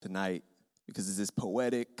tonight because it's this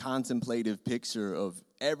poetic, contemplative picture of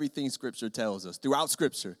everything Scripture tells us, throughout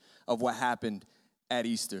Scripture, of what happened at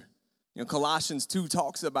Easter. You know, Colossians 2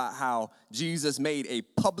 talks about how Jesus made a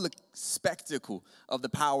public spectacle of the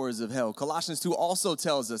powers of hell. Colossians 2 also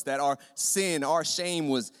tells us that our sin, our shame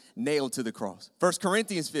was nailed to the cross. 1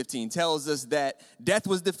 Corinthians 15 tells us that death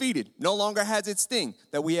was defeated, no longer has its sting,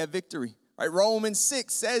 that we have victory. Right? Romans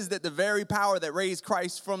 6 says that the very power that raised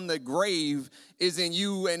Christ from the grave is in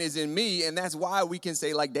you and is in me, and that's why we can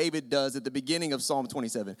say like David does at the beginning of Psalm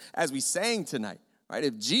 27, as we sang tonight. Right?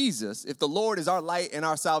 If the Lord is our light and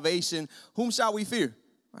our salvation, whom shall we fear?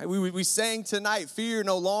 Right? We sang tonight, fear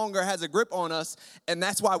no longer has a grip on us, and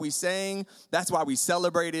that's why we sang, that's why we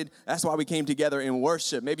celebrated, that's why we came together in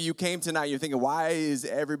worship. Maybe you came tonight, you're thinking, why is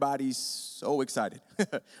everybody so excited?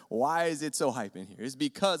 Why is it so hype in here? It's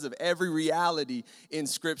because of every reality in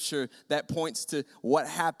Scripture that points to what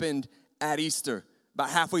happened at Easter. About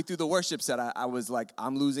halfway through the worship set, I was like,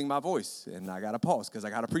 I'm losing my voice, and I got to pause because I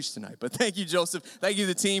got to preach tonight. But thank you, Joseph. Thank you,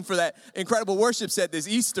 the team, for that incredible worship set this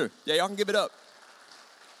Easter. Yeah, y'all can give it up.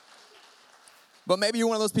 But maybe you're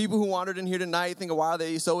one of those people who wandered in here tonight thinking, why are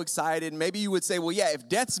they so excited? Maybe you would say, well, yeah, if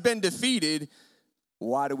death's been defeated,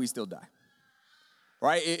 why do we still die?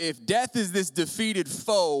 Right? If death is this defeated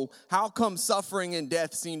foe, how come suffering and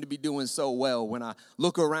death seem to be doing so well when I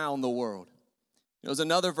look around the world? There's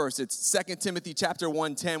another verse, it's 2 Timothy chapter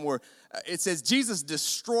 1:10, where it says Jesus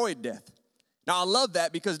destroyed death. Now, I love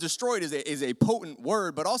that because destroyed is a potent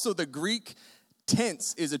word, but also the Greek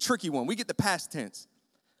tense is a tricky one. We get the past tense,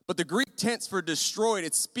 but the Greek tense for destroyed,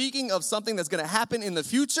 it's speaking of something that's going to happen in the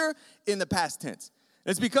future in the past tense.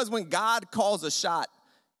 And it's because when God calls a shot,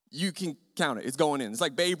 you can count it. It's going in. It's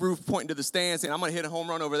like Babe Ruth pointing to the stand saying, I'm going to hit a home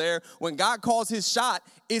run over there. When God calls his shot,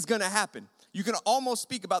 it's going to happen. You can almost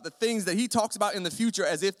speak about the things that he talks about in the future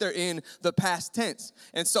as if they're in the past tense.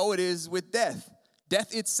 And so it is with death.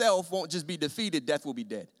 Death itself won't just be defeated. Death will be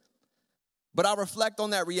dead. But I reflect on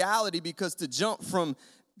that reality because to jump from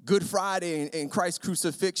Good Friday and Christ's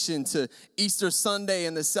crucifixion to Easter Sunday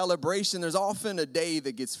and the celebration, there's often a day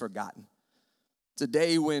that gets forgotten. It's a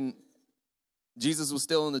day when Jesus was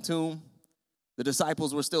still in the tomb. The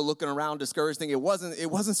disciples were still looking around discouraged, thinking it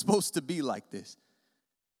wasn't supposed to be like this.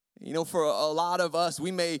 You know, for a lot of us,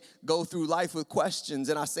 we may go through life with questions,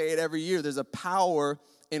 and I say it every year, there's a power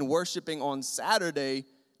in worshiping on Saturday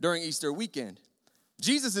during Easter weekend.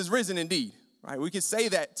 Jesus is risen indeed, right? We can say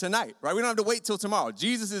that tonight, right? We don't have to wait till tomorrow.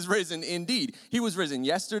 Jesus is risen indeed. He was risen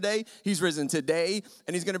yesterday, he's risen today,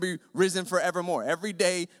 and he's going to be risen forevermore. Every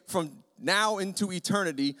day from now into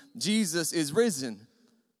eternity, Jesus is risen.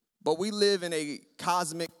 But we live in a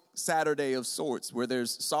cosmic Saturday of sorts where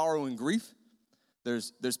there's sorrow and grief.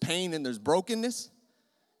 There's pain and there's brokenness.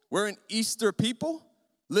 We're an Easter people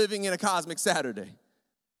living in a cosmic Saturday.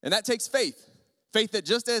 And that takes faith. Faith that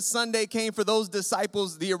just as Sunday came for those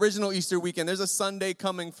disciples, the original Easter weekend, there's a Sunday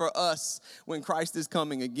coming for us when Christ is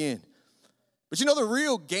coming again. But you know, the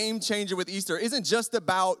real game changer with Easter isn't just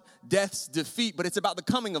about death's defeat, but it's about the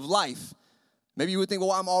coming of life. Maybe you would think,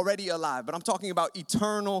 well, I'm already alive, but I'm talking about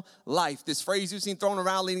eternal life. This phrase you've seen thrown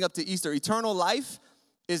around leading up to Easter, eternal life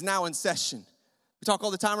is now in session. We talk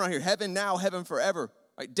all the time around here, heaven now, heaven forever.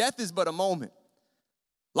 Right? Death is but a moment.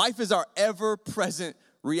 Life is our ever-present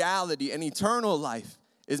reality, and eternal life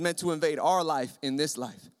is meant to invade our life in this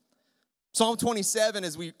life. Psalm 27,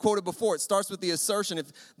 as we quoted before, it starts with the assertion,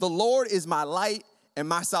 if the Lord is my light and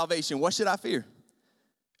my salvation, what should I fear?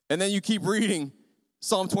 And then you keep reading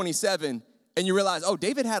Psalm 27, and you realize, oh,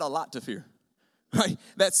 David had a lot to fear. Right?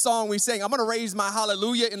 That song we sang, I'm going to raise my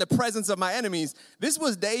hallelujah in the presence of my enemies. This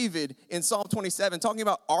was David in Psalm 27 talking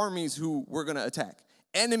about armies who were going to attack,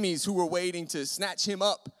 enemies who were waiting to snatch him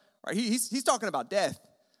up. Right? He's talking about death.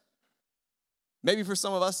 Maybe for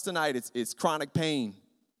some of us tonight, it's chronic pain,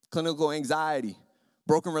 clinical anxiety,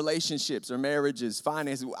 broken relationships or marriages,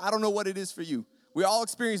 finances. I don't know what it is for you. We all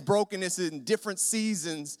experience brokenness in different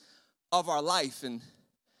seasons of our life. And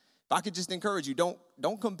if I could just encourage you,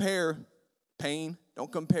 don't compare pain,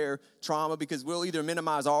 don't compare trauma, because we'll either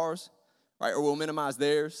minimize ours, right, or we'll minimize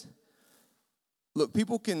theirs. Look,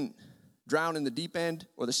 people can drown in the deep end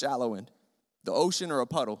or the shallow end, the ocean or a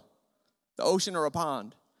puddle, the ocean or a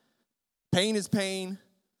pond. Pain is pain,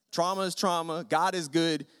 trauma is trauma, God is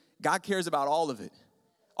good. God cares about all of it,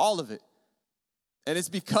 all of it. And it's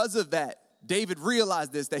because of that, David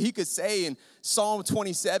realized this, that he could say in Psalm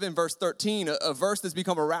 27, verse 13, a verse that's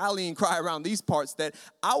become a rallying cry around these parts, that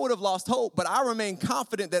I would have lost hope, but I remain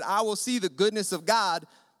confident that I will see the goodness of God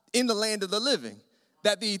in the land of the living.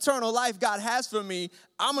 That the eternal life God has for me,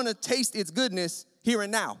 I'm going to taste its goodness here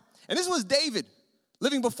and now. And this was David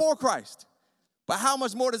living before Christ. But how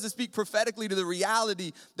much more does it speak prophetically to the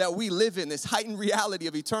reality that we live in, this heightened reality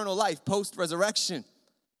of eternal life post-resurrection?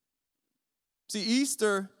 See,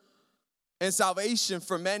 Easter and salvation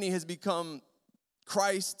for many has become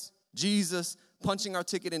Christ, Jesus, punching our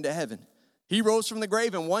ticket into heaven. He rose from the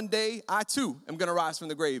grave, and one day I too am going to rise from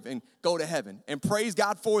the grave and go to heaven. And praise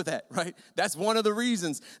God for that, right? That's one of the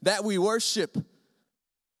reasons that we worship.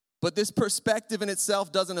 But this perspective in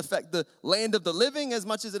itself doesn't affect the land of the living as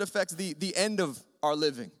much as it affects the end of our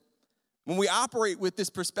living. When we operate with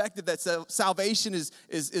this perspective that salvation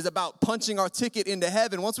is about punching our ticket into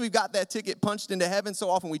heaven, once we've got that ticket punched into heaven, so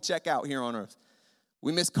often we check out here on earth.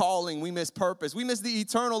 We miss calling, we miss purpose, we miss the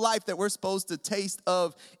eternal life that we're supposed to taste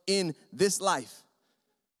of in this life.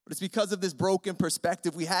 But it's because of this broken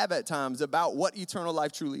perspective we have at times about what eternal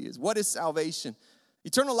life truly is. What is salvation?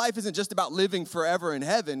 Eternal life isn't just about living forever in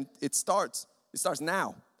heaven. It starts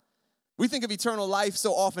now. We think of eternal life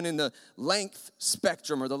so often in the length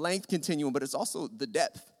spectrum or the length continuum, but it's also the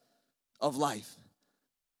depth of life.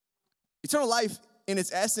 Eternal life in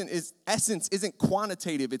its essence isn't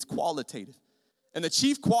quantitative, it's qualitative. And the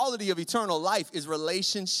chief quality of eternal life is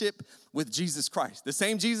relationship with Jesus Christ. The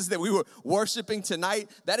same Jesus that we were worshiping tonight,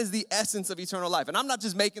 that is the essence of eternal life. And I'm not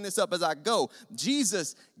just making this up as I go.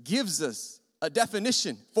 Jesus gives us a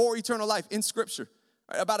definition for eternal life in Scripture.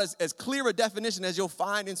 Right? About as clear a definition as you'll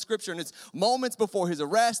find in Scripture. And it's moments before his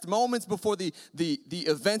arrest, moments before the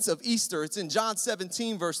events of Easter. It's in John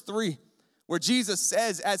 17, verse 3, where Jesus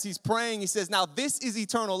says, as he's praying, he says, "Now this is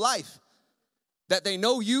eternal life, that they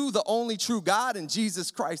know you, the only true God, and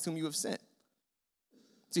Jesus Christ whom you have sent."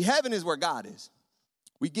 See, heaven is where God is.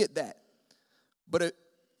 We get that. But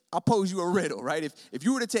I'll pose you a riddle, right? If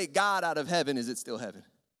you were to take God out of heaven, is it still heaven?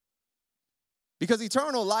 Because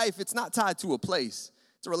eternal life, it's not tied to a place.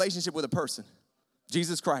 It's a relationship with a person,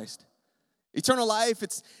 Jesus Christ. Eternal life,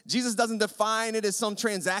 Jesus doesn't define it as some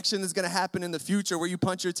transaction that's going to happen in the future where you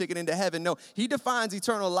punch your ticket into heaven. No, he defines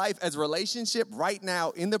eternal life as relationship right now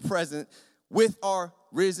in the present with our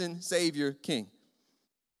risen Savior King.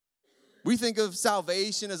 We think of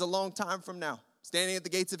salvation as a long time from now, standing at the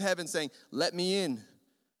gates of heaven saying, "Let me in."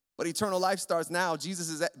 But eternal life starts now. Jesus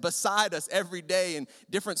is beside us every day in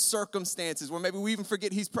different circumstances where maybe we even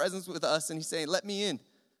forget he's present with us and he's saying, "Let me in,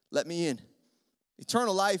 let me in."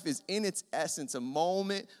 Eternal life is in its essence a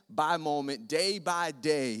moment by moment, day by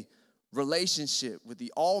day relationship with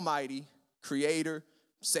the almighty creator,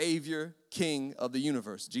 Savior, King of the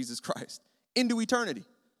universe, Jesus Christ, into eternity.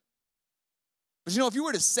 But if you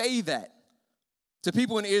were to say that to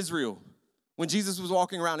people in Israel when Jesus was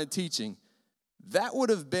walking around and teaching, that would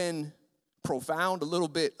have been profound, a little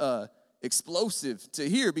bit explosive to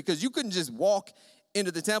hear, because you couldn't just walk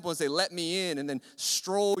into the temple and say, "Let me in," and then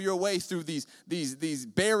stroll your way through these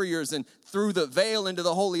barriers and through the veil into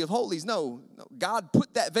the Holy of Holies. No, God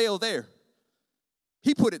put that veil there.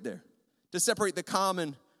 He put it there to separate the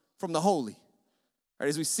common from the holy. Right,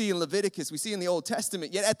 as we see in Leviticus, we see in the Old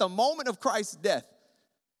Testament, yet at the moment of Christ's death,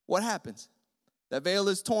 what happens? That veil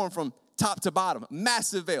is torn from top to bottom,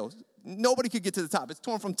 massive veil. Nobody could get to the top. It's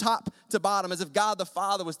torn from top to bottom as if God the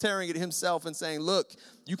Father was tearing it himself and saying, "Look,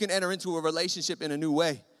 you can enter into a relationship in a new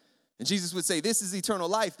way." And Jesus would say, "This is eternal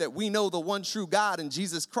life, that we know the one true God and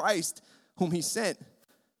Jesus Christ whom he sent."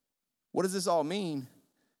 What does this all mean?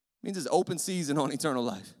 It means it's open season on eternal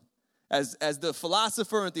life. As the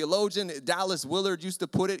philosopher and theologian Dallas Willard used to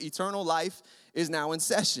put it, eternal life is now in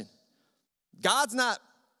session. God's not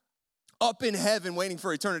up in heaven waiting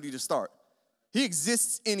for eternity to start. He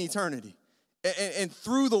exists in eternity. And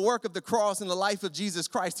through the work of the cross and the life of Jesus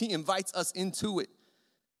Christ, he invites us into it.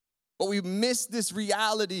 But we miss this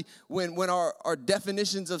reality when our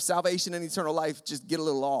definitions of salvation and eternal life just get a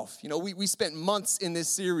little off. We spent months in this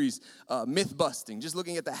series myth busting, just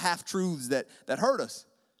looking at the half-truths that hurt us.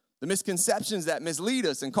 The misconceptions that mislead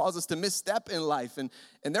us and cause us to misstep in life. And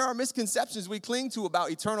there are misconceptions we cling to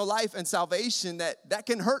about eternal life and salvation that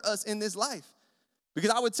can hurt us in this life.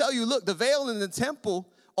 Because I would tell you, look, the veil in the temple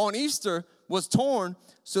on Easter was torn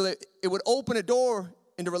so that it would open a door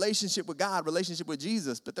into relationship with God, relationship with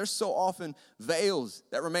Jesus. But there's so often veils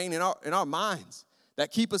that remain in our minds that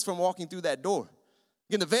keep us from walking through that door.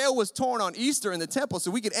 Again, the veil was torn on Easter in the temple so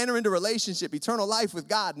we could enter into relationship, eternal life with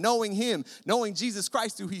God, knowing him, knowing Jesus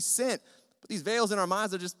Christ who he sent. But these veils in our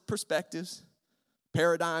minds are just perspectives,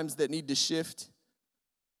 paradigms that need to shift.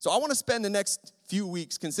 So I want to spend the next few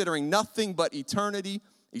weeks considering nothing but eternity,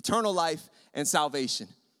 eternal life, and salvation,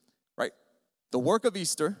 right? The work of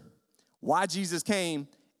Easter, why Jesus came,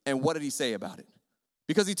 and what did he say about it?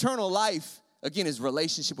 Because eternal life, again, is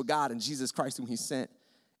relationship with God and Jesus Christ whom he sent.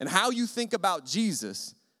 And how you think about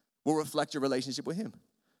Jesus will reflect your relationship with him.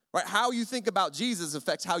 right? How you think about Jesus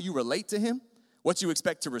affects how you relate to him, what you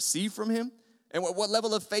expect to receive from him, and what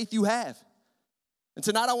level of faith you have. And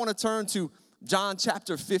tonight I want to turn to John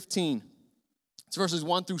chapter 15. It's verses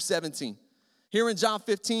 1 through 17. Here in John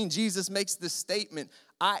 15, Jesus makes this statement,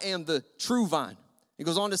 I am the true vine. He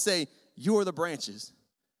goes on to say, you are the branches.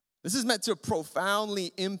 This is meant to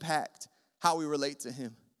profoundly impact how we relate to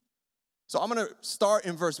him. So I'm going to start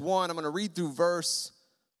in verse 1. I'm going to read through verse,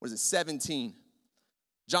 17.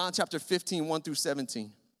 John chapter 15, 1 through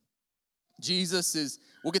 17. Jesus is,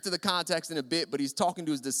 we'll get to the context in a bit, but he's talking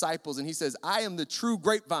to his disciples, and he says, I am the true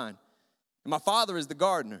grapevine, and my Father is the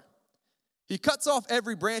gardener. He cuts off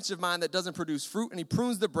every branch of mine that doesn't produce fruit, and he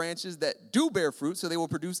prunes the branches that do bear fruit so they will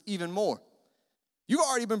produce even more. You've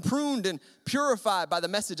already been pruned and purified by the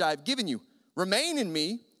message I have given you. Remain in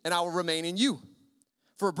me, and I will remain in you.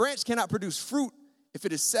 For a branch cannot produce fruit if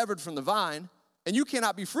it is severed from the vine, and you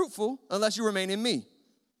cannot be fruitful unless you remain in me.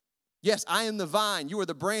 Yes, I am the vine, you are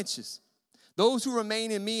the branches. Those who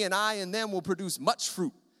remain in me and I in them will produce much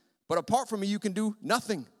fruit, but apart from me you can do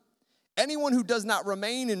nothing. Anyone who does not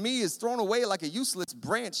remain in me is thrown away like a useless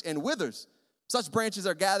branch and withers. Such branches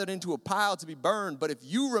are gathered into a pile to be burned, but if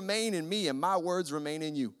you remain in me and my words remain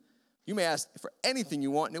in you, you may ask for anything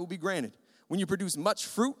you want and it will be granted. When you produce much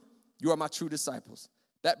fruit, you are my true disciples.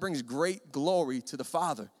 That brings great glory to the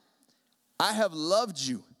Father. I have loved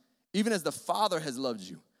you, even as the Father has loved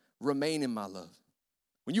you. Remain in my love.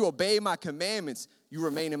 When you obey my commandments, you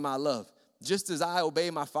remain in my love, just as I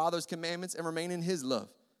obey my Father's commandments and remain in his love.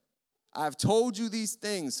 I have told you these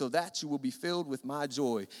things so that you will be filled with my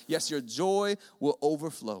joy. Yes, your joy will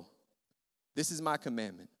overflow. This is my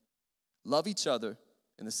commandment. Love each other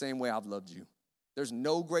in the same way I've loved you. There's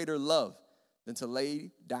no greater love than to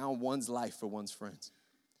lay down one's life for one's friends.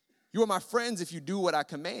 You are my friends if you do what I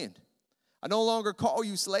command. I no longer call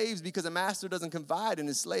you slaves because a master doesn't confide in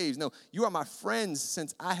his slaves. No, you are my friends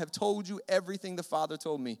since I have told you everything the Father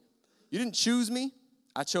told me. You didn't choose me,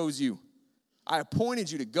 I chose you. I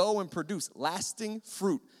appointed you to go and produce lasting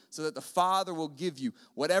fruit so that the Father will give you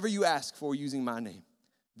whatever you ask for using my name.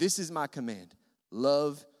 This is my command.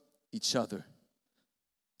 Love each other.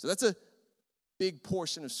 So that's a big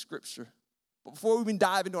portion of Scripture. But before we even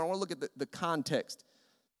dive into it, I want to look at the context.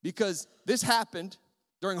 Because this happened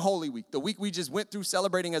during Holy Week, the week we just went through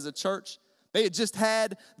celebrating as a church. They had just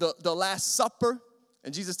had the Last Supper,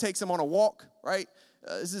 and Jesus takes them on a walk, right?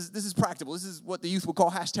 This is practical. This is what the youth would call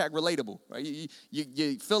 #relatable, right?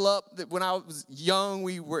 You fill up. When I was young,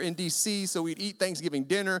 we were in D.C., so we'd eat Thanksgiving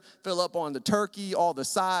dinner, fill up on the turkey, all the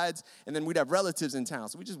sides, and then we'd have relatives in town.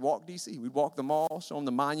 So we just walk D.C. We'd walk the mall, show them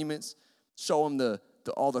the monuments, show them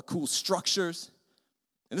all the cool structures.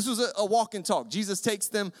 And this was a walk and talk. Jesus takes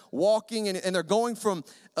them walking, and they're going from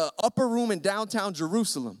upper room in downtown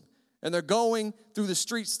Jerusalem. And they're going through the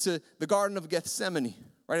streets to the Garden of Gethsemane,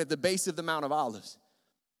 right at the base of the Mount of Olives.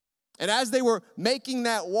 And as they were making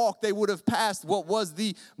that walk, they would have passed what was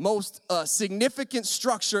the most significant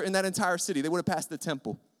structure in that entire city. They would have passed the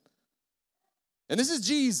temple. And this is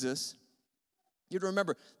Jesus. You have to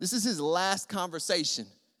remember, this is his last conversation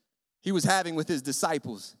he was having with his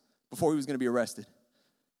disciples before he was going to be arrested.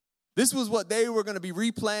 This was what they were going to be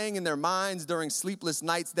replaying in their minds during sleepless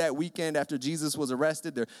nights that weekend after Jesus was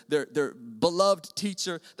arrested. Their beloved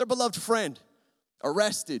teacher, their beloved friend,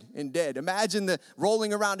 arrested and dead. Imagine the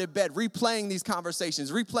rolling around in bed, replaying these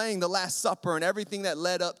conversations, replaying the Last Supper and everything that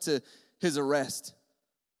led up to his arrest.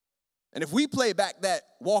 And if we play back that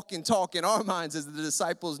walk and talk in our minds as the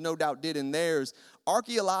disciples no doubt did in theirs,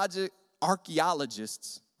 archaeologists,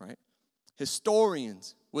 right,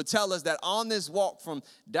 historians, would tell us that on this walk from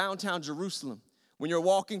downtown Jerusalem, when you're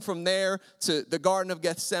walking from there to the Garden of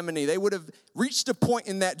Gethsemane, they would have reached a point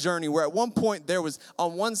in that journey where at one point there was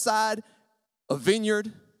on one side a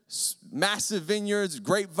vineyard, massive vineyards,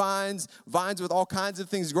 grapevines, vines with all kinds of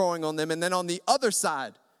things growing on them. And then on the other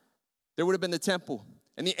side, there would have been the temple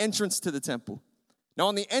and the entrance to the temple. Now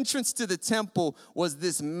on the entrance to the temple was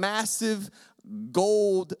this massive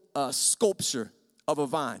gold sculpture of a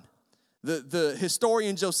vine. The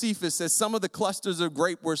historian Josephus says some of the clusters of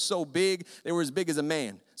grape were so big, they were as big as a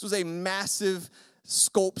man. This was a massive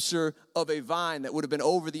sculpture of a vine that would have been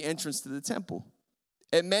over the entrance to the temple.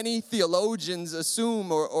 And many theologians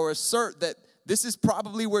assume or assert that this is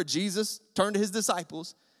probably where Jesus turned to his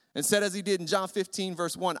disciples and said as he did in John 15,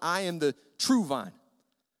 verse 1, I am the true vine.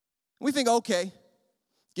 We think, okay,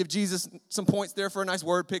 give Jesus some points there for a nice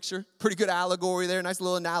word picture. Pretty good allegory there, nice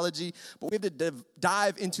little analogy. But we have to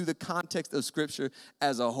dive into the context of Scripture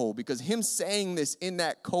as a whole. Because him saying this in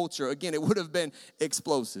that culture, again, it would have been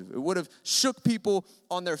explosive. It would have shook people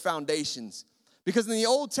on their foundations. Because in the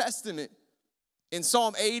Old Testament, In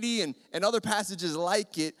Psalm 80 and other passages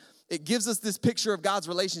like it, it gives us this picture of God's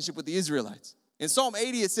relationship with the Israelites. In Psalm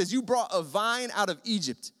 80, it says, you brought a vine out of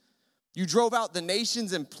Egypt. You drove out the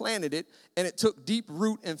nations and planted it, and it took deep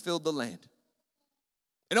root and filled the land.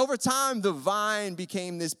 And over time, the vine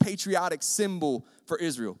became this patriotic symbol for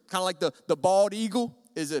Israel. Kind of like the bald eagle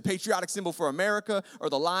is a patriotic symbol for America, or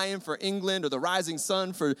the lion for England, or the rising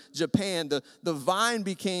sun for Japan. The vine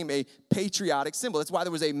became a patriotic symbol. That's why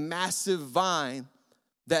there was a massive vine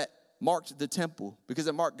that marked the temple, because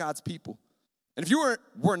it marked God's people. And if you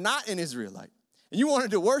were not an Israelite, and you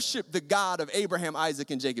wanted to worship the God of Abraham,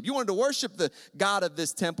 Isaac, and Jacob, you wanted to worship the God of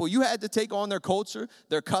this temple, you had to take on their culture,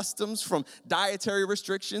 their customs, from dietary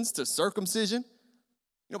restrictions to circumcision.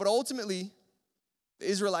 But ultimately, the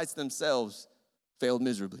Israelites themselves failed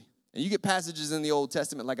miserably. And you get passages in the Old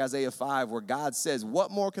Testament like Isaiah 5 where God says,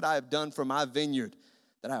 what more could I have done for my vineyard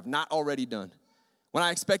that I have not already done? When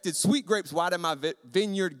I expected sweet grapes, why did my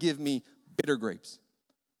vineyard give me bitter grapes?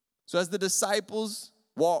 So as the disciples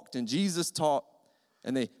walked and Jesus taught,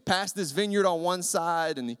 and they passed this vineyard on one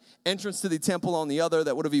side and the entrance to the temple on the other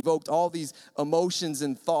that would have evoked all these emotions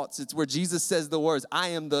and thoughts, it's where Jesus says the words, I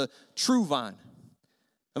am the true vine.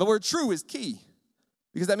 And the word true is key,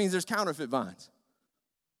 because that means there's counterfeit vines.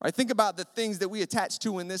 Right? Think about the things that we attach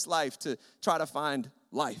to in this life to try to find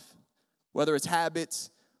life, whether it's habits,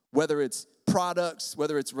 whether it's products,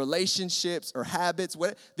 whether it's relationships or habits,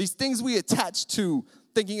 these things we attach to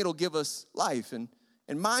thinking it'll give us life. And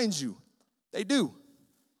mind you, they do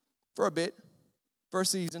for a bit, for a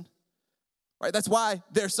season. Right? That's why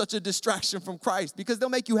they're such a distraction from Christ, because they'll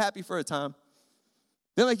make you happy for a time.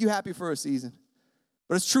 They'll make you happy for a season.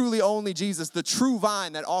 But it's truly only Jesus, the true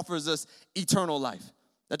vine, that offers us eternal life.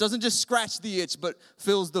 That doesn't just scratch the itch, but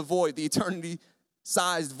fills the void, the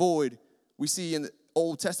eternity-sized void we see in the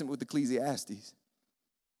Old Testament with Ecclesiastes.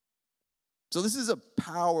 So this is a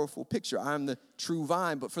powerful picture. I'm the true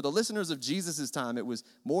vine. But for the listeners of Jesus' time, it was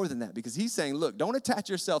more than that, because he's saying, look, don't attach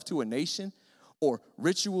yourself to a nation or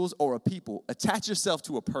rituals or a people. Attach yourself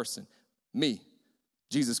to a person, me,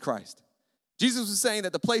 Jesus Christ. Jesus was saying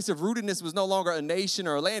that the place of rootedness was no longer a nation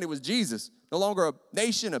or a land. It was Jesus. No longer a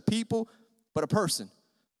nation, a people, but a person,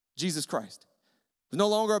 Jesus Christ. It was no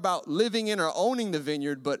longer about living in or owning the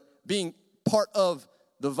vineyard, but being part of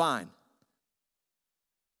the vine.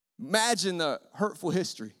 Imagine the hurtful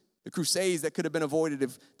history, the crusades that could have been avoided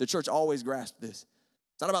if the church always grasped this.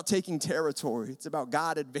 It's not about taking territory. It's about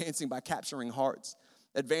God advancing by capturing hearts,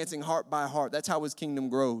 advancing heart by heart. That's how his kingdom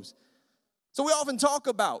grows. So we often talk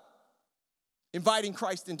about inviting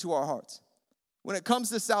Christ into our hearts. When it comes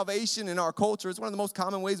to salvation in our culture, it's one of the most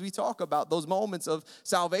common ways we talk about those moments of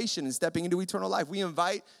salvation and stepping into eternal life. We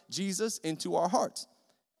invite Jesus into our hearts.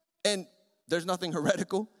 And there's nothing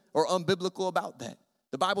heretical or unbiblical about that.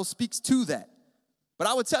 The Bible speaks to that. But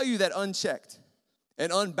I would tell you that unchecked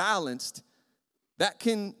and unbalanced, that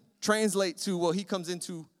can translate to, well, he comes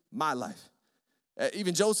into my life.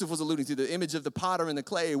 Even Joseph was alluding to the image of the potter and the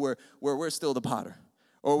clay, where we're still the potter.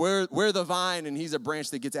 Or we're the vine and he's a branch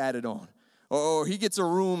that gets added on. Or he gets a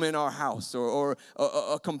room in our house, or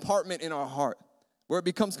a compartment in our heart where it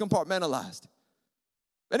becomes compartmentalized.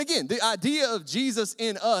 And again, the idea of Jesus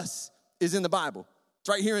in us is in the Bible. It's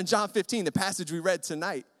right here in John 15, the passage we read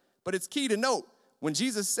tonight. But it's key to note, when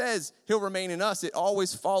Jesus says he'll remain in us, it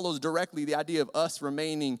always follows directly the idea of us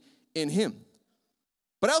remaining in him.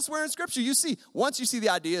 But elsewhere in Scripture, once you see the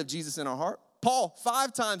idea of Jesus in our heart, Paul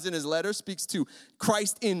 5 times in his letter speaks to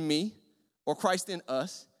Christ in me, or Christ in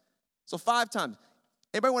us. So 5 times.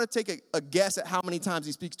 Anybody want to take a guess at how many times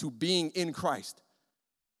he speaks to being in Christ?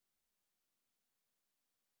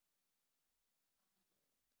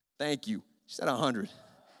 Thank you. She said 100.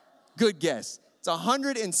 Good guess. It's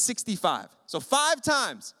 165. So 5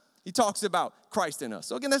 times he talks about Christ in us.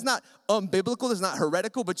 So again, that's not unbiblical, that's not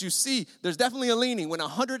heretical, but you see there's definitely a leaning when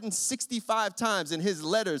 165 times in his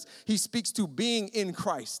letters he speaks to being in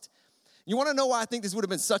Christ. You want to know why I think this would have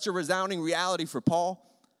been such a resounding reality for Paul?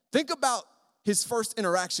 Think about his first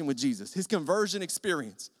interaction with Jesus, his conversion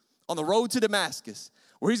experience on the road to Damascus,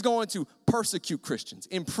 where he's going to persecute Christians,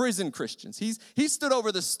 imprison Christians. He stood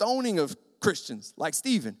over the stoning of Christians like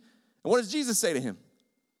Stephen. And what does Jesus say to him?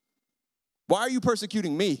 Why are you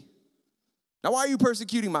persecuting me? Now, why are you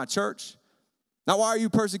persecuting my church? Now, why are you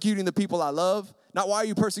persecuting the people I love? Not why are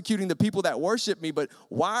you persecuting the people that worship me, but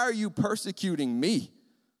why are you persecuting me?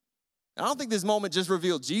 And I don't think this moment just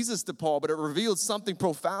revealed Jesus to Paul, but it revealed something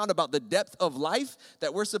profound about the depth of life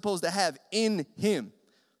that we're supposed to have in him.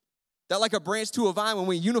 That like a branch to a vine, when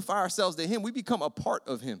we unify ourselves to him, we become a part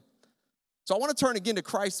of him. So I want to turn again to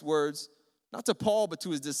Christ's words, not to Paul, but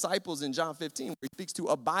to his disciples in John 15, where he speaks to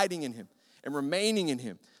abiding in him. and remaining in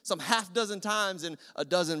him, some half dozen times in a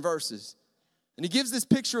dozen verses. And he gives this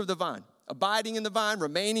picture of the vine, abiding in the vine,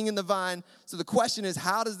 remaining in the vine. So the question is,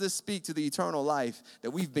 how does this speak to the eternal life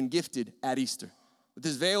that we've been gifted at Easter? With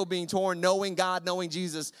this veil being torn, knowing God, knowing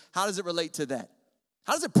Jesus, how does it relate to that?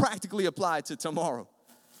 How does it practically apply to tomorrow,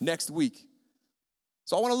 next week?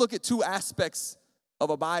 So I want to look at two aspects of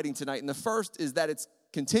abiding tonight. And the first is that it's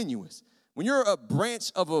continuous. When you're a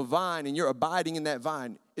branch of a vine and you're abiding in that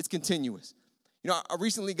vine, it's continuous. You know, I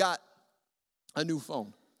recently got a new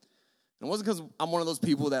phone. And it wasn't because I'm one of those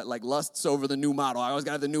people that like lusts over the new model. I always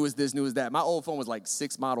got the newest this, newest that. My old phone was like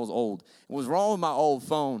 6 models old. And what's wrong with my old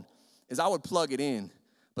phone is I would plug it in,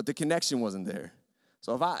 but the connection wasn't there.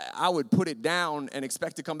 So if I would put it down and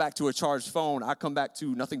expect to come back to a charged phone, I come back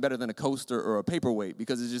to nothing better than a coaster or a paperweight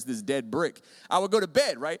because it's just this dead brick. I would go to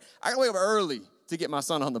bed, right? I got to wake up early to get my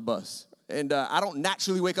son on the bus. And I don't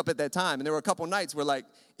naturally wake up at that time. And there were a couple nights where, like,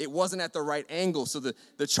 it wasn't at the right angle, so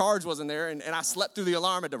the charge wasn't there, and I slept through the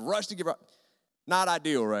alarm, had to rush to get up. Not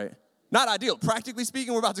ideal, right? Not ideal. Practically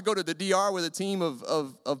speaking, we're about to go to the DR with a team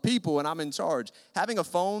of people, and I'm in charge. Having a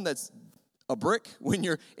phone that's a brick when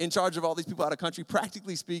you're in charge of all these people out of country,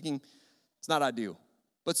 practically speaking, it's not ideal.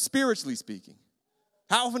 But spiritually speaking,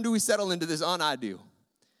 how often do we settle into this unideal,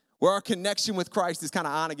 where our connection with Christ is kind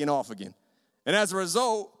of on again, off again? And as a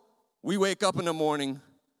result, we wake up in the morning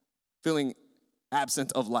feeling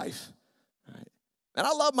absent of life. Right? And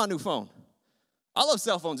I love my new phone. I love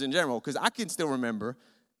cell phones in general because I can still remember,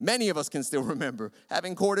 many of us can still remember,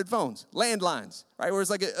 having corded phones, landlines, right? Where it's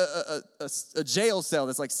like a jail cell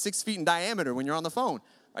that's like 6 feet in diameter when you're on the phone.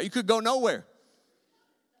 Right? You could go nowhere.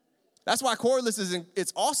 That's why cordless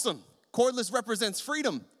it's awesome. Cordless represents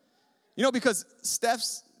freedom. You know, because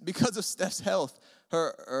of Steph's health,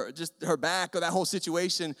 her back, or that whole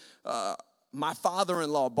situation, my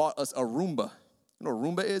father-in-law bought us a Roomba. You know what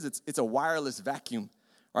a Roomba is? It's a wireless vacuum,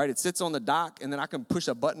 right? It sits on the dock, and then I can push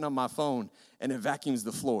a button on my phone, and it vacuums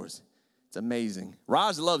the floors. It's amazing.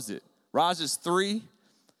 Raj loves it. Raj is 3.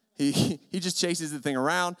 He just chases the thing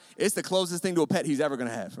around. It's the closest thing to a pet he's ever going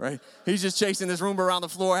to have, right? He's just chasing this Roomba around the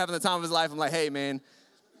floor, having the time of his life. I'm like, hey, man,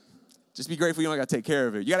 just be grateful you don't got to take care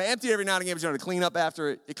of it. You got to empty it every now and again, but you got to clean up after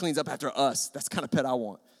it. It cleans up after us. That's the kind of pet I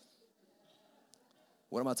want.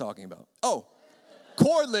 What am I talking about? Oh,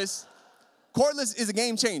 cordless. Cordless is a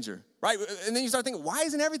game changer, right? And then you start thinking, why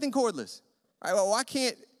isn't everything cordless? Right? Well, why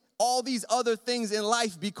can't all these other things in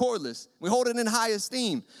life be cordless? We hold it in high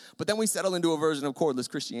esteem, but then we settle into a version of cordless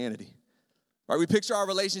Christianity. Right? We picture our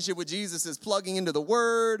relationship with Jesus as plugging into the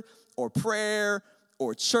Word or prayer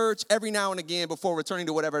or church every now and again before returning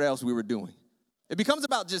to whatever else we were doing. It becomes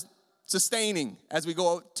about just sustaining as we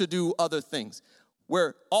go to do other things,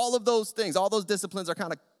 where all of those things, all those disciplines are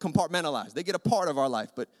kind of compartmentalized. They get a part of our life,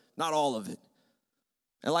 but not all of it.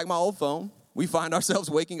 And like my old phone, we find ourselves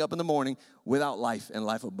waking up in the morning without life and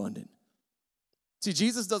life abundant. See,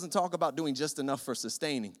 Jesus doesn't talk about doing just enough for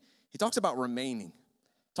sustaining. He talks about remaining.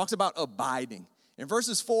 He talks about abiding. In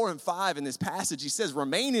verses 4 and 5 in this passage, he says,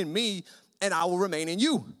 remain in me and I will remain in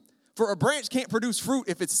you. For a branch can't produce fruit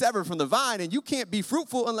if it's severed from the vine, and you can't be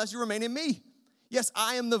fruitful unless you remain in me. Yes,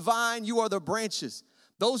 I am the vine, you are the branches.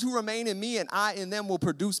 Those who remain in me and I in them will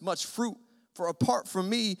produce much fruit. For apart from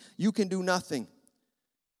me, you can do nothing.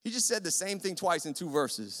 He just said the same thing twice in 2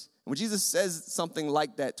 verses. When Jesus says something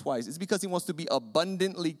like that twice, it's because he wants to be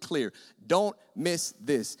abundantly clear. Don't miss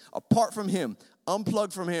this. Apart from him,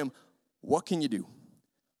 unplugged from him, what can you do?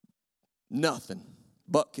 Nothing.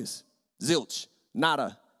 Butkus, zilch,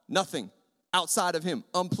 nada, nothing outside of him,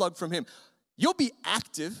 unplugged from him. You'll be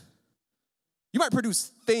active. You might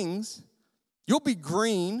produce things. You'll be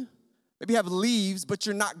green, maybe have leaves, but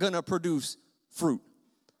you're not going to produce fruit.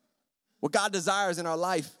 What God desires in our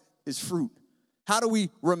life is fruit. How do we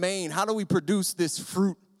remain? How do we produce this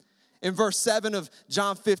fruit? In verse 7 of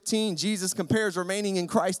John 15, Jesus compares remaining in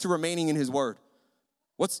Christ to remaining in his word.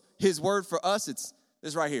 What's his word for us? It's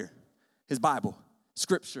this right here, his Bible,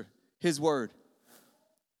 scripture, his word.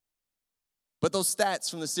 But those stats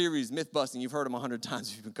from the series Myth Busting, you've heard them 100 times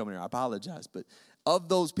if you've been coming here. I apologize. But of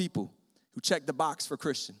those people who check the box for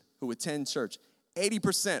Christian, who attend church,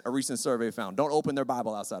 80%, a recent survey found, don't open their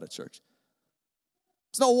Bible outside of church.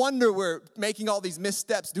 It's no wonder we're making all these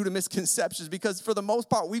missteps due to misconceptions, because for the most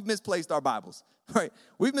part, we've misplaced our Bibles, right?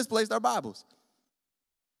 We've misplaced our Bibles.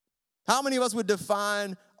 How many of us would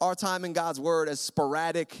define our time in God's word as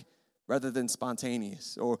sporadic rather than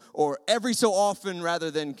spontaneous, or every so often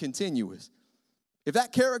rather than continuous? If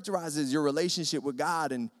that characterizes your relationship with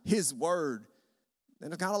God and his word,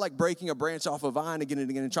 then it's kind of like breaking a branch off a vine again and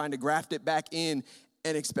again and trying to graft it back in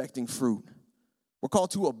and expecting fruit. We're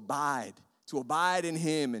called to abide to abide in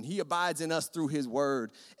him, and he abides in us through his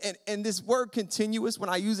word. And this word continuous, when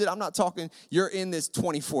I use it, I'm not talking you're in this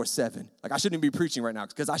 24/7. Like I shouldn't be preaching right now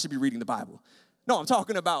because I should be reading the Bible. No, I'm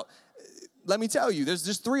talking about, let me tell you, there's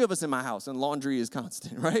just 3 of us in my house, and laundry is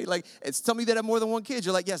constant, right? Like, it's some of you that have more than 1 kid.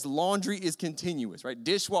 You're like, yes, laundry is continuous, right?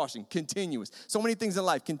 Dishwashing, continuous. So many things in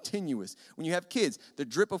life, continuous. When you have kids, the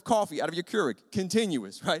drip of coffee out of your Keurig,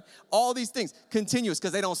 continuous, right? All these things, continuous,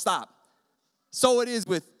 because they don't stop. So it is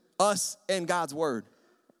with us and God's word.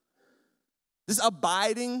 This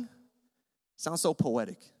abiding sounds so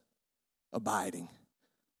poetic, abiding.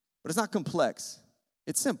 But it's not complex.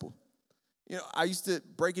 It's simple. You know, I used to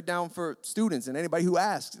break it down for students and anybody who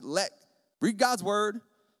asks. Read God's word,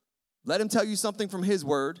 let him tell you something from his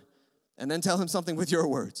word, and then tell him something with your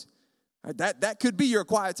words. Right? That could be your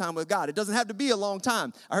quiet time with God. It doesn't have to be a long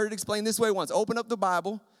time. I heard it explained this way once. Open up the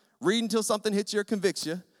Bible, read until something hits your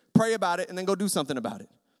conviction, pray about it, and then go do something about it.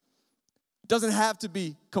 It doesn't have to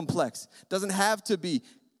be complex. It doesn't have to be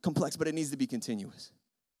complex, but it needs to be continuous.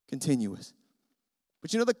 Continuous.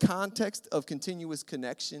 But you know the context of continuous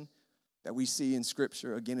connection that we see in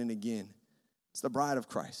Scripture again and again? It's the bride of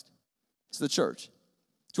Christ. It's the church.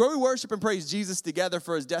 It's where we worship and praise Jesus together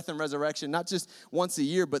for his death and resurrection, not just once a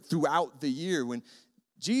year, but throughout the year. When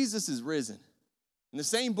Jesus is risen, in the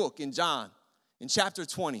same book in John, in chapter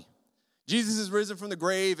 20, Jesus is risen from the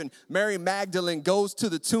grave, and Mary Magdalene goes to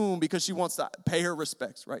the tomb because she wants to pay her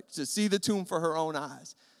respects, right? To see the tomb for her own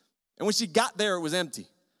eyes. And when she got there, it was empty.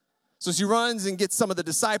 So she runs and gets some of the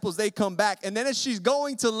disciples. They come back. And then as she's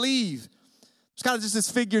going to leave, it's kind of just this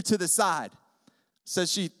figure to the side.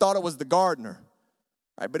 Says she thought it was the gardener,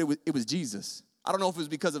 right? But it was Jesus. I don't know if it was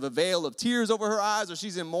because of a veil of tears over her eyes or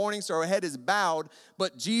she's in mourning, so her head is bowed.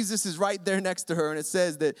 But Jesus is right there next to her, and it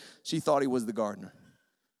says that she thought he was the gardener.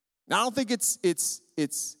 Now, I don't think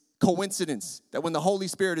it's coincidence that when the Holy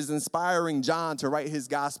Spirit is inspiring John to write his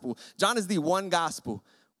gospel, John is the one gospel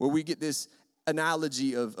where we get this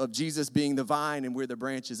analogy of Jesus being the vine and we're the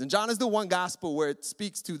branches. And John is the one gospel where it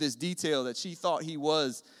speaks to this detail that she thought he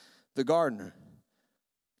was the gardener.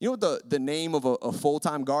 You know what the name of a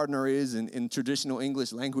full-time gardener is in traditional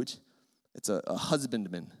English language? It's a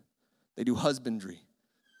husbandman. They do husbandry.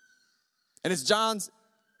 And it's John's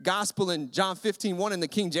gospel in John 15:1 in the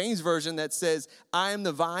King James Version that says, I am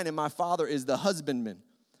the vine and my Father is the husbandman.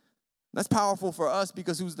 That's powerful for us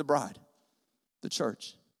because who's the bride? The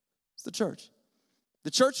church. It's the church. The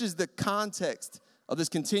church is the context of this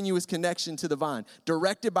continuous connection to the vine,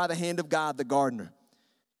 directed by the hand of God, the gardener.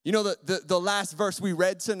 You know, the last verse we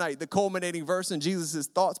read tonight, the culminating verse in Jesus'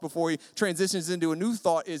 thoughts before he transitions into a new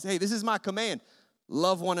thought is, hey, this is my command,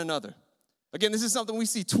 love one another. Again, this is something we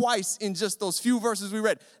see twice in just those few verses we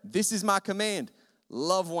read. This is my command,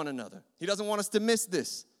 love one another. He doesn't want us to miss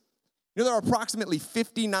this. You know, there are approximately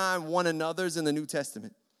 59 one another's in the New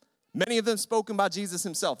Testament. Many of them spoken by Jesus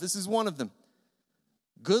himself. This is one of them.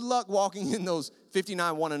 Good luck walking in those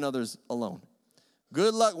 59 one another's alone.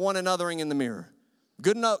 Good luck one anothering in the mirror.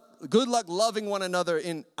 Good luck loving one another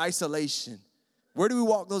in isolation. Where do we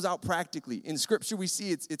walk those out practically? In Scripture, we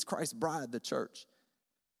see it's Christ's bride, the church.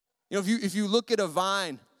 You know, if you look at a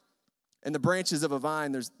vine and the branches of a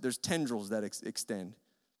vine, there's tendrils that extend.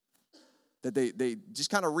 That they just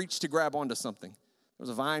kind of reach to grab onto something. There was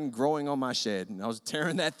a vine growing on my shed, and I was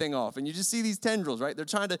tearing that thing off. And you just see these tendrils, right? They're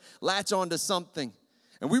trying to latch onto something.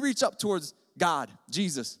 And we reach up towards God,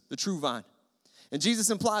 Jesus, the true vine. And Jesus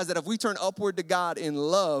implies that if we turn upward to God in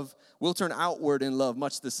love, we'll turn outward in love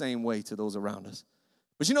much the same way to those around us.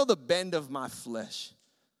 But you know, the bend of my flesh,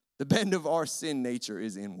 the bend of our sin nature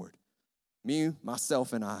is inward. Me,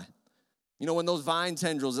 myself, and I. You know, when those vine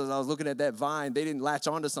tendrils, as I was looking at that vine, they didn't latch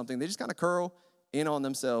onto something. They just kind of curl in on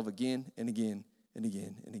themselves again and again and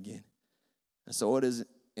again and again. And so it is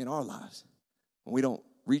in our lives. When we don't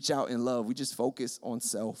reach out in love, we just focus on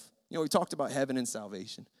self. You know, we talked about heaven and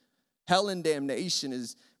salvation. Hell and damnation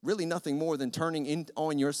is really nothing more than turning in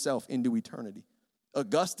on yourself into eternity.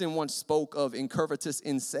 Augustine once spoke of incurvatus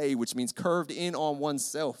in se, which means curved in on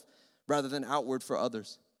oneself rather than outward for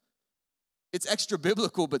others. It's extra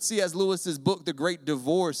biblical, but C.S. Lewis's book, The Great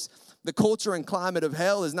Divorce, the culture and climate of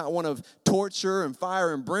hell is not one of torture and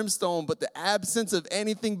fire and brimstone, but the absence of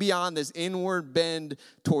anything beyond this inward bend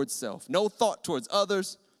towards self. No thought towards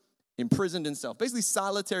others, imprisoned in self. Basically,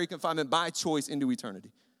 solitary confinement by choice into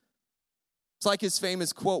eternity. It's like his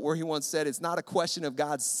famous quote where he once said, it's not a question of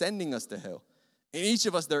God sending us to hell. In each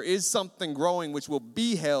of us, there is something growing which will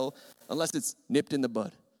be hell unless it's nipped in the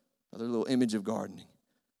bud. Another little image of gardening.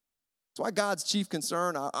 That's why God's chief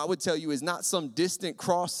concern, I would tell you, is not some distant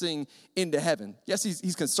crossing into heaven. Yes,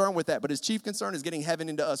 he's concerned with that, but his chief concern is getting heaven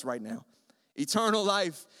into us right now. Eternal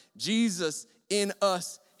life, Jesus in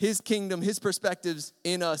us, his kingdom, his perspectives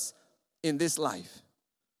in us in this life.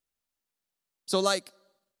 So like,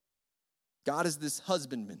 God is this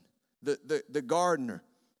husbandman, the gardener,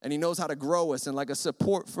 and he knows how to grow us. And like a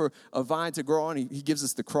support for a vine to grow on, he gives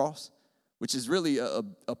us the cross, which is really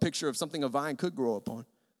a picture of something a vine could grow upon.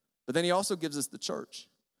 But then he also gives us the church.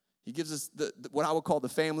 He gives us what I would call the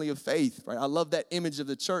family of faith, right? I love that image of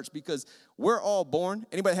the church because we're all born.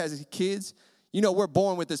 Anybody that has kids, you know we're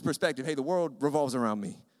born with this perspective. Hey, the world revolves around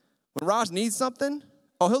me. When Raj needs something,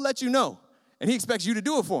 he'll let you know. And he expects you to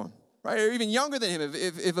do it for him, right? Or even younger than him.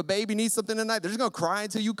 If a baby needs something tonight, they're just going to cry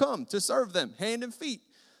until you come to serve them, hand and feet.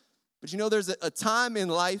 But you know, there's a time in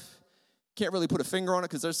life, can't really put a finger on it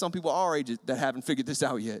because there's some people our age that haven't figured this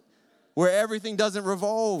out yet, where everything doesn't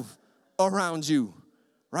revolve around you,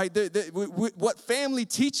 right? What family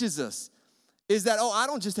teaches us is that, I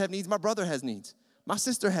don't just have needs, my brother has needs. My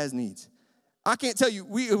sister has needs. I can't tell you,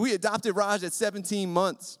 we adopted Raj at 17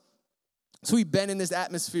 months. So we've been in this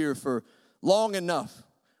atmosphere for long enough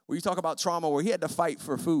where you talk about trauma where he had to fight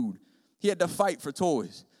for food. He had to fight for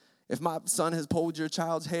toys. If my son has pulled your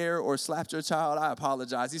child's hair or slapped your child, I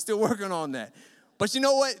apologize. He's still working on that. But you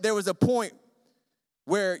know what? There was a point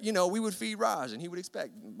where, we would feed Raj, and he would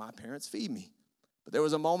expect, my parents feed me. But there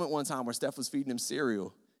was a moment one time where Steph was feeding him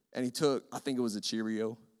cereal, and he took, I think it was a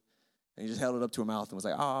Cheerio, and he just held it up to her mouth and was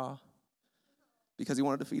like, because he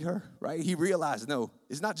wanted to feed her, right? He realized, no,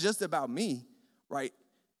 it's not just about me, right?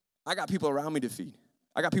 I got people around me to feed.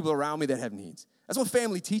 I got people around me that have needs. That's what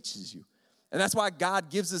family teaches you. And that's why God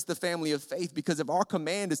gives us the family of faith, because if our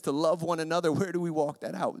command is to love one another, where do we walk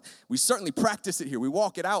that out? We certainly practice it here. We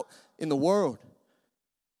walk it out in the world.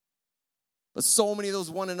 But so many of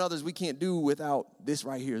those one another's we can't do without this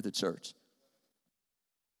right here, the church.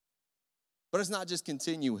 But it's not just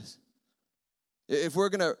continuous. If we're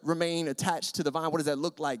going to remain attached to the vine, what does that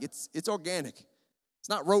look like? It's organic. It's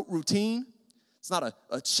not rote routine. It's not a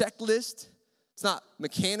checklist. It's not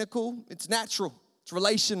mechanical. It's natural. It's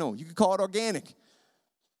relational. You could call it organic,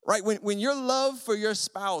 right? When your love for your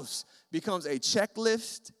spouse becomes a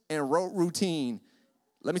checklist and rote routine,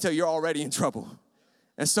 let me tell you, you're already in trouble.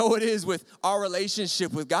 And so it is with our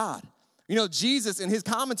relationship with God. Jesus, in his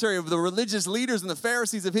commentary of the religious leaders and the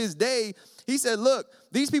Pharisees of his day, he said, look,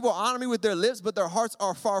 these people honor me with their lips, but their hearts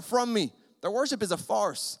are far from me. Their worship is a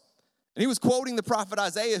farce. And he was quoting the prophet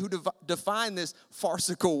Isaiah, who defined this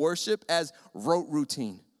farcical worship as rote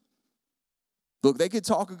routine. Look, they could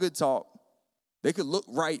talk a good talk. They could look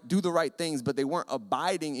right, do the right things, but they weren't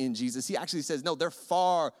abiding in Jesus. He actually says, no, they're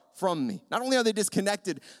far from me. Not only are they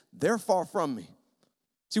disconnected, they're far from me.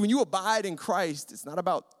 See, when you abide in Christ, it's not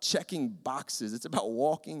about checking boxes. It's about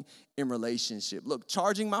walking in relationship. Look,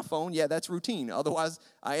 charging my phone, yeah, that's routine. Otherwise,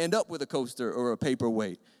 I end up with a coaster or a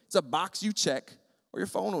paperweight. It's a box you check or your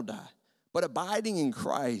phone will die. But abiding in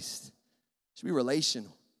Christ should be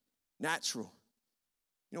relational, natural.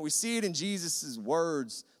 We see it in Jesus'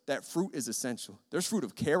 words that fruit is essential. There's fruit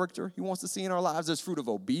of character he wants to see in our lives. There's fruit of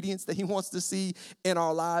obedience that he wants to see in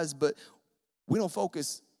our lives. But we don't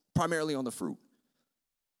focus primarily on the fruit.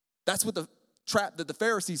 That's what the trap that the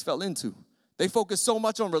Pharisees fell into. They focused so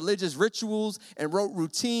much on religious rituals and rote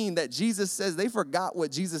routine that Jesus says they forgot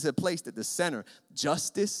what Jesus had placed at the center.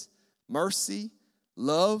 Justice, mercy,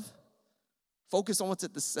 love. Focus on what's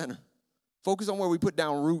at the center. Focus on where we put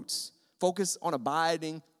down roots. Focus on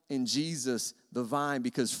abiding in Jesus, the vine,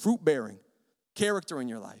 because fruit bearing, character in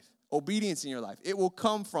your life, obedience in your life, it will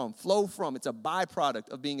come from, flow from, it's a byproduct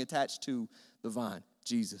of being attached to the vine,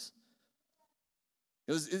 Jesus.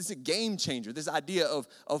 It's a game changer, this idea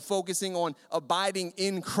of focusing on abiding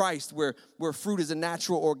in Christ where fruit is a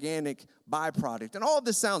natural, organic byproduct. And all of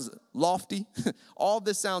this sounds lofty, all of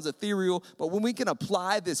this sounds ethereal, but when we can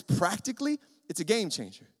apply this practically, it's a game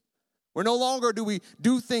changer. Where no longer do we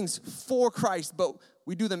do things for Christ, but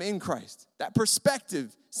we do them in Christ. That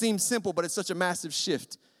perspective seems simple, but it's such a massive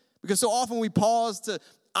shift. Because so often we pause to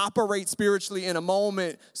operate spiritually in a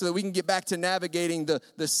moment so that we can get back to navigating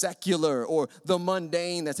the secular or the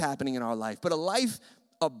mundane that's happening in our life. But a life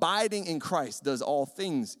abiding in Christ does all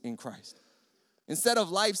things in Christ. Instead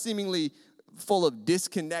of life seemingly full of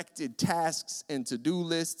disconnected tasks and to-do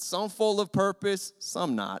lists, some full of purpose,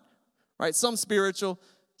 some not, right? Some spiritual,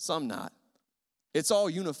 some not. It's all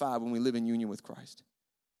unified when we live in union with Christ.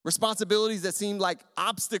 Responsibilities that seem like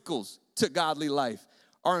obstacles to godly life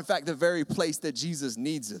are in fact the very place that Jesus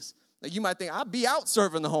needs us. Like you might think, I'd be out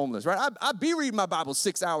serving the homeless, right? I'd be reading my Bible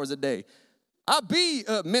 6 hours a day. I'd be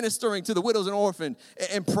ministering to the widows and orphans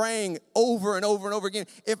and praying over and over and over again.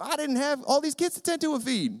 If I didn't have all these kids to tend to and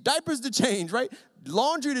feed, diapers to change, right?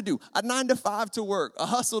 laundry to do, a 9-to-5 to work, a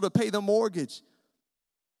hustle to pay the mortgage.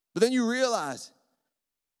 But then you realize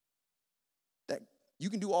that you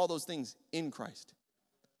can do all those things in Christ,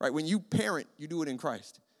 right? When you parent, you do it in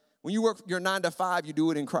Christ. When you work your 9-to-5, you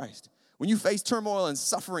do it in Christ. When you face turmoil and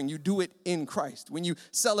suffering, you do it in Christ. When you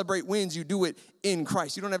celebrate wins, you do it in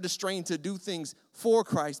Christ. You don't have to strain to do things for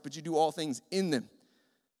Christ, but you do all things in them.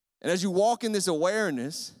 And as you walk in this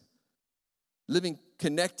awareness, living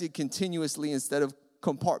connected continuously instead of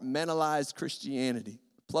compartmentalized Christianity,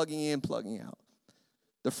 plugging in, plugging out,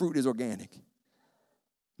 the fruit is organic. You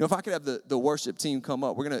know, if I could have the worship team come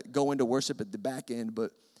up, we're going to go into worship at the back end,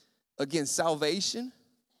 but again, salvation,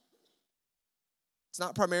 it's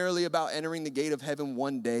not primarily about entering the gate of heaven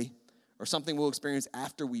one day or something we'll experience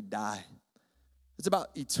after we die. It's about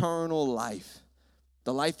eternal life,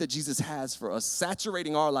 the life that Jesus has for us,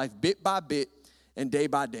 saturating our life bit by bit and day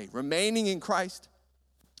by day, remaining in Christ,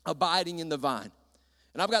 abiding in the vine.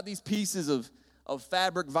 And I've got these pieces of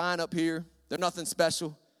fabric vine up here. They're nothing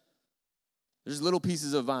special. There's little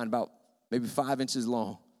pieces of vine about maybe 5 inches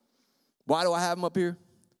long. Why do I have them up here?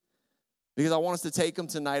 Because I want us to take them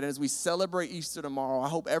tonight, and as we celebrate Easter tomorrow, I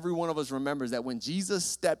hope every one of us remembers that when Jesus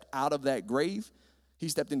stepped out of that grave, he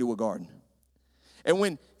stepped into a garden. And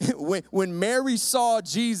when Mary saw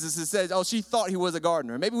Jesus, it says, oh, she thought he was a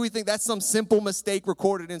gardener. Maybe we think that's some simple mistake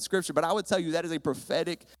recorded in Scripture, but I would tell you that is a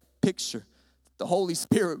prophetic picture the Holy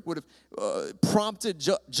Spirit would have prompted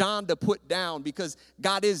John to put down, because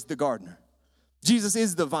God is the gardener. Jesus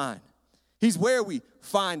is the vine. He's where we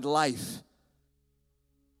find life.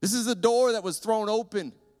 This is a door that was thrown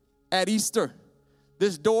open at Easter.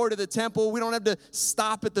 This door to the temple, we don't have to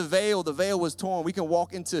stop at the veil. The veil was torn. We can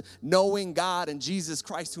walk into knowing God and Jesus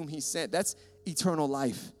Christ whom he sent. That's eternal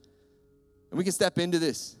life. And we can step into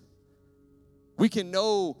this. We can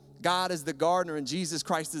know God as the gardener and Jesus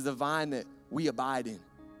Christ is the vine that we abide in,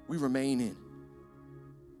 we remain in.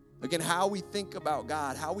 Again, how we think about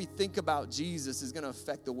God, how we think about Jesus is going to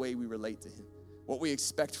affect the way we relate to him, what we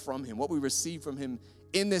expect from him, what we receive from him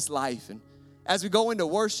in this life. And as we go into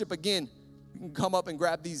worship, again, you can come up and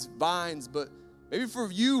grab these vines, but maybe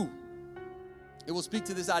for you, it will speak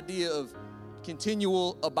to this idea of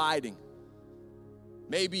continual abiding.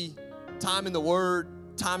 Maybe time in the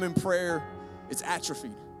Word, time in prayer, it's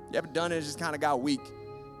atrophied. You haven't done it, it just kind of got weak.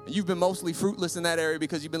 And you've been mostly fruitless in that area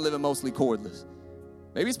because you've been living mostly cordless.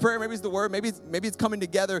 Maybe it's prayer, maybe it's the Word, maybe it's coming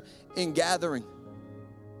together in gathering.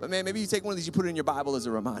 But man, maybe you take one of these, you put it in your Bible as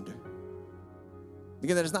a reminder.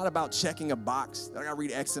 Again, that it's not about checking a box, that I got to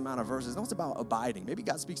read X amount of verses. No, it's about abiding. Maybe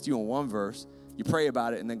God speaks to you in one verse, you pray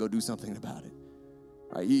about it, and then go do something about it.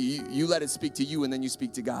 Right? You let it speak to you, and then you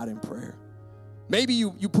speak to God in prayer. Maybe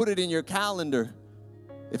you put it in your calendar,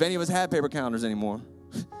 if any of us have paper calendars anymore.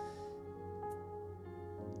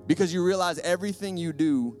 Because you realize everything you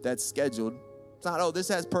do that's scheduled, it's not, oh, this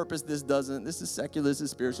has purpose, this doesn't, this is secular, this is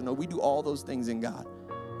spiritual. No, we do all those things in God.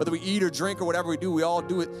 Whether we eat or drink or whatever we do, we all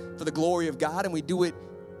do it for the glory of God, and we do it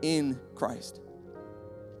in Christ.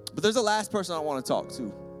 But there's a last person I want to talk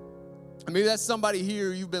to. And maybe that's somebody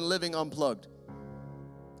here, you've been living unplugged.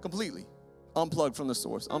 Completely. Unplugged from the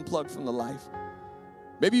source. Unplugged from the life.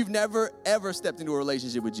 Maybe you've never, ever stepped into a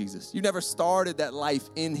relationship with Jesus. You never started that life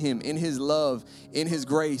in him, in his love, in his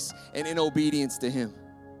grace, and in obedience to him.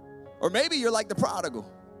 Or maybe you're like the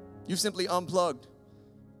prodigal. You've simply unplugged,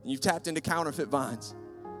 and you've tapped into counterfeit vines.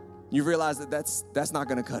 You realize that that's not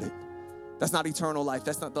going to cut it. That's not eternal life.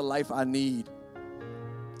 That's not the life I need.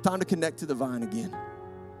 It's time to connect to the vine again.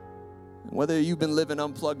 And whether you've been living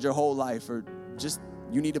unplugged your whole life or just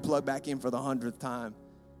you need to plug back in for the 100th time,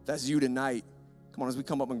 if that's you tonight, come on, as we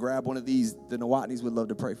come up and grab one of these, the Nawatnis would love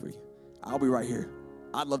to pray for you. I'll be right here.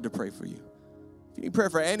 I'd love to pray for you. If you need prayer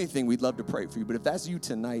for anything, we'd love to pray for you. But if that's you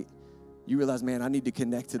tonight, you realize, man, I need to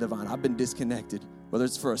connect to the vine. I've been disconnected, whether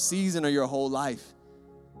it's for a season or your whole life.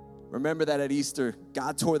 Remember that at Easter,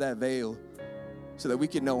 God tore that veil so that we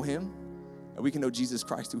can know him and we can know Jesus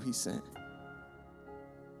Christ who he sent.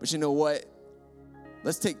 But you know what?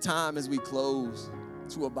 Let's take time as we close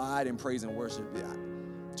to abide in praise and worship. Yeah,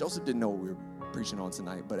 Joseph didn't know what we were preaching on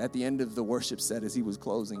tonight, but at the end of the worship set, as he was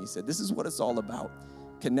closing, he said, this is what it's all about,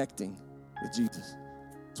 connecting with Jesus.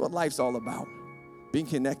 It's what life's all about, being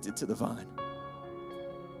connected to the vine.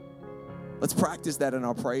 Let's practice that in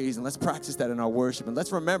our praise, and let's practice that in our worship. And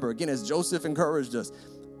let's remember, again, as Joseph encouraged us,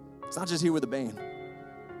 it's not just here with the band.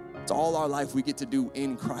 It's all our life we get to do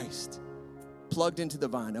in Christ, plugged into the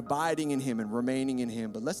vine, abiding in him and remaining in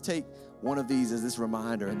him. But let's take one of these as this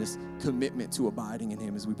reminder and this commitment to abiding in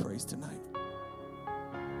him as we praise tonight.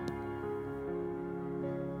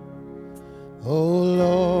 Oh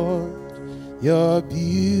Lord, You're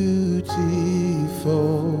beautiful.